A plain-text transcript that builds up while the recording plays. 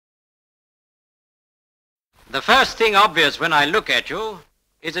The first thing obvious when I look at you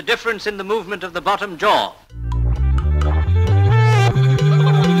is a difference in the movement of the bottom jaw.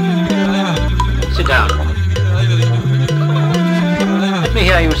 Sit down. Let me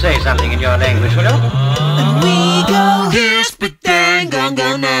hear you say something in your language, will you? And we go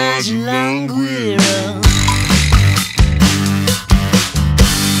Hispedangongonajelanguiro.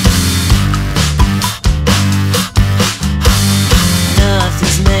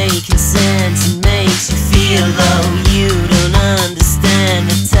 Nothing's making sense, it makes you feel low. You don't understand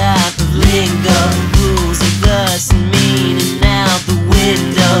the type of lingo. Rules of thus and meaning out the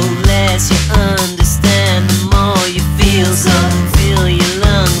window. Less you understand, the more you feel so. Fill your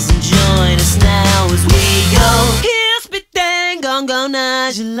lungs and join us now as we go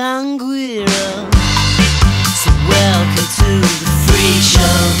Hispedangongonajelanguiro. So welcome to the free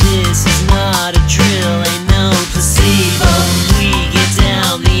show. This is not a drill, ain't no placebo. We get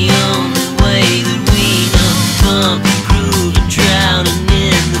down the only way that we know. Pump and groove and drowning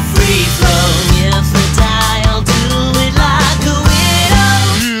in the free flow. If we die, I'll do it like a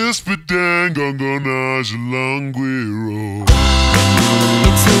widow. Hispedangongonajelanguiro.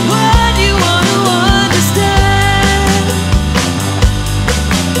 It's a word you want to understand.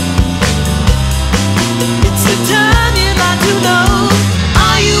 It's a term you'd like to know.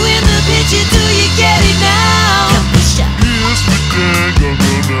 Are you in the picture? Do you get it now? Capiche.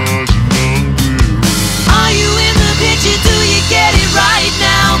 Hispedangongonajelanguiro. Are you in the picture? Do you get it right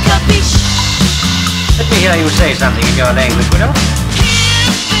now? Capiche. Let me hear you say something in your language, will you?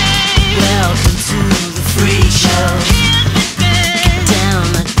 Welcome to the free show. Get down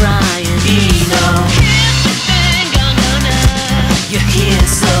like Brian Eno. You're here,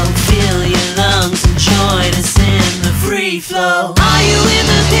 so fill your lungs and join us in the free flow. Are you in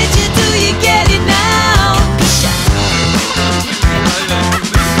the picture? Do you get it now?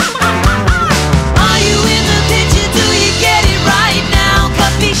 Are you in the picture? Do you get it right now?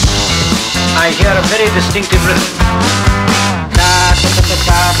 Capiche. I hear a very distinctive rhythm.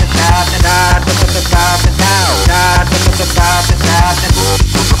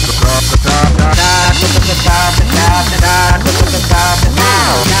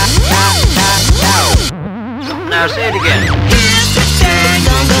 Now say it again.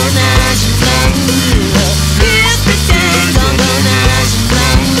 Hispedangongonajelanguiro.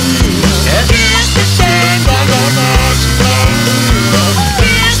 Hispedangongonajelanguiro. Yes? Hispedangongonajelanguiro.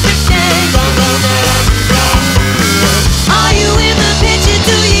 Hispedangongonajelanguiro. Are you in the picture?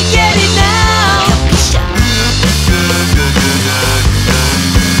 Do you get it now?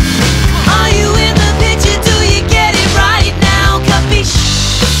 Are you in the picture? Do you get it right now? Capiche.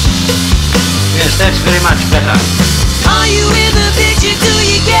 Yes, that's very much better. Are you in the picture? Do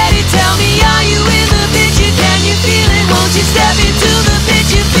you get it? Tell me, are you in the picture? Can you feel it? Won't you step into the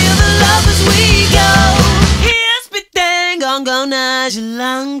picture? Feel the love as we go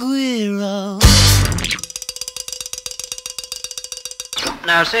Hispedangongonajelanguiro.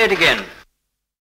 Now say it again.